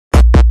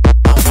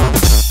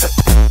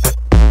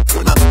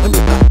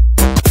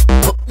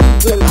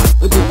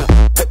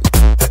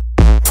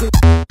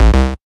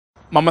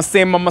Mama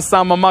say, mama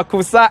sa, mama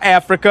kusa,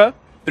 Africa.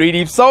 3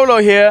 Deep Solo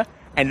here,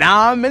 and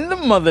now I'm in the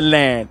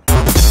motherland.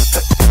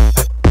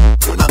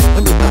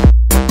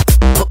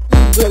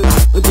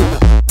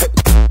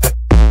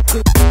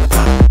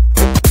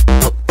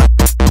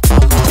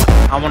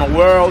 I'm on a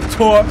world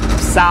tour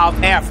of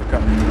South Africa,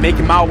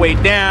 making my way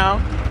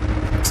down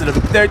to the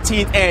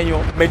 13th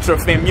annual Metro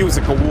FM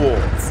Music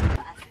Awards.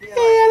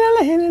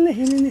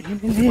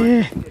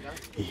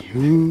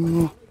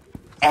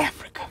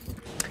 Africa.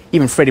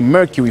 Even Freddie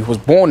Mercury, who was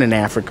born in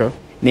Africa,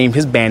 named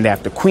his band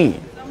after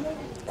Queen.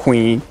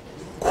 Queen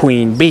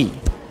Bee.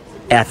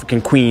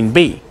 African Queen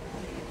Bee.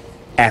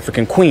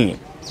 African Queen.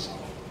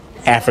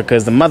 Africa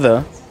is the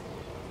mother,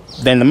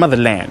 then the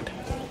motherland.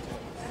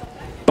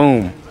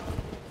 Boom.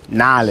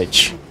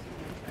 Knowledge.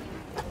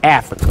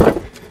 Africa.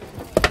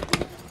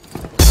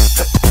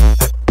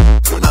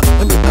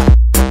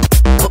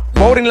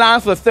 Voting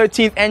lines for the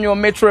 13th annual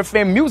Metro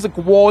FM Music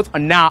Awards are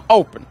now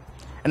open.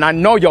 And I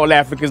know y'all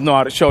Africans know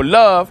how to show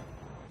love.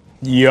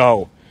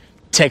 Yo,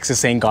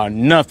 Texas ain't got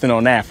nothing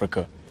on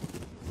Africa.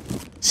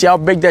 See how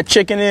big that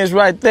chicken is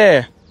right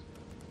there?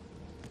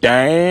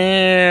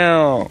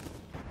 Damn.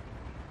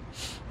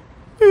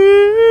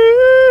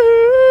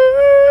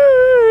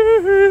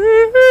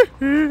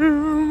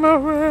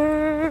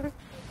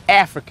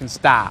 African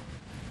style.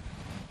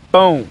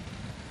 Boom.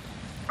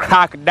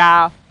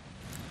 Crocodile,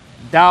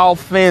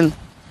 dolphin,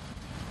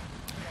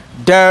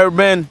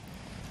 Durban,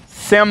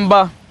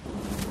 Simba.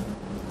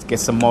 Let's get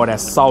some more of that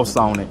sauce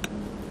on it.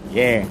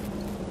 Yeah.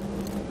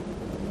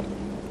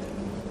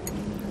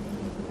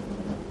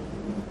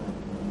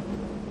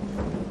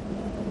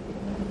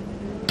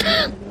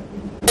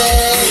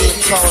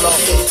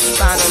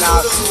 Signing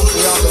out.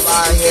 We on the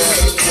line here.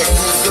 Getting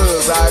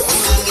good, right?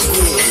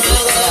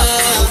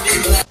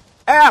 Yeah.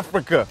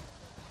 Africa.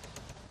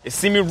 You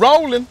see me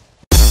rolling.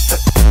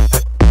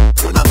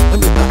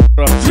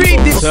 3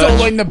 Deep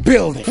Solo in the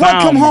building.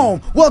 Welcome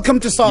home. Welcome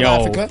to South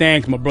Africa.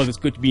 Thanks, my brother. It's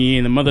good to be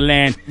in the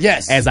motherland.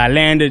 Yes. As I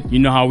landed, you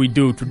know how we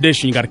do.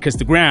 Tradition, you got to kiss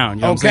the ground.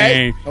 You know what I'm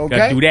saying? Okay.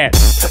 Got to do that.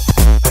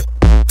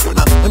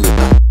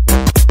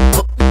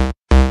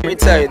 Let me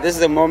tell you, this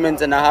is a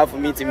moment and a half for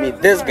me to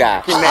meet this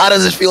guy. How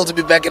does it feel to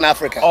be back in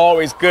Africa?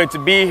 Always good to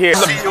be here.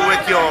 See you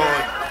with your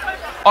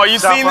Oh, you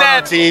seen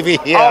that? TV,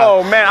 yeah.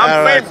 Oh, man,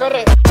 I'm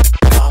favorite.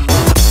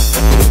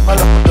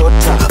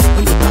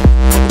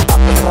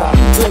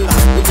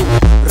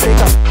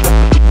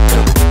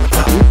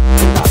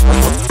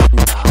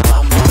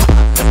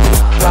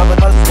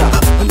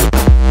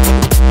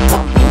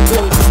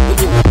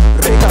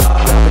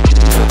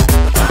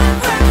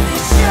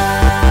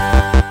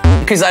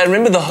 Because I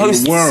remember the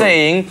host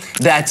saying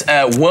that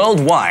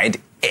worldwide,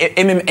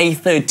 MMA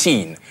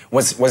 13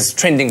 was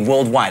trending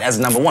worldwide as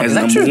number one. Is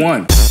that true? Number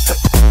one.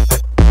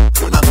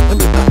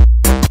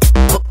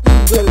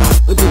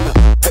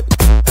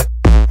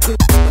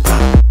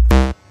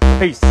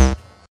 Peace.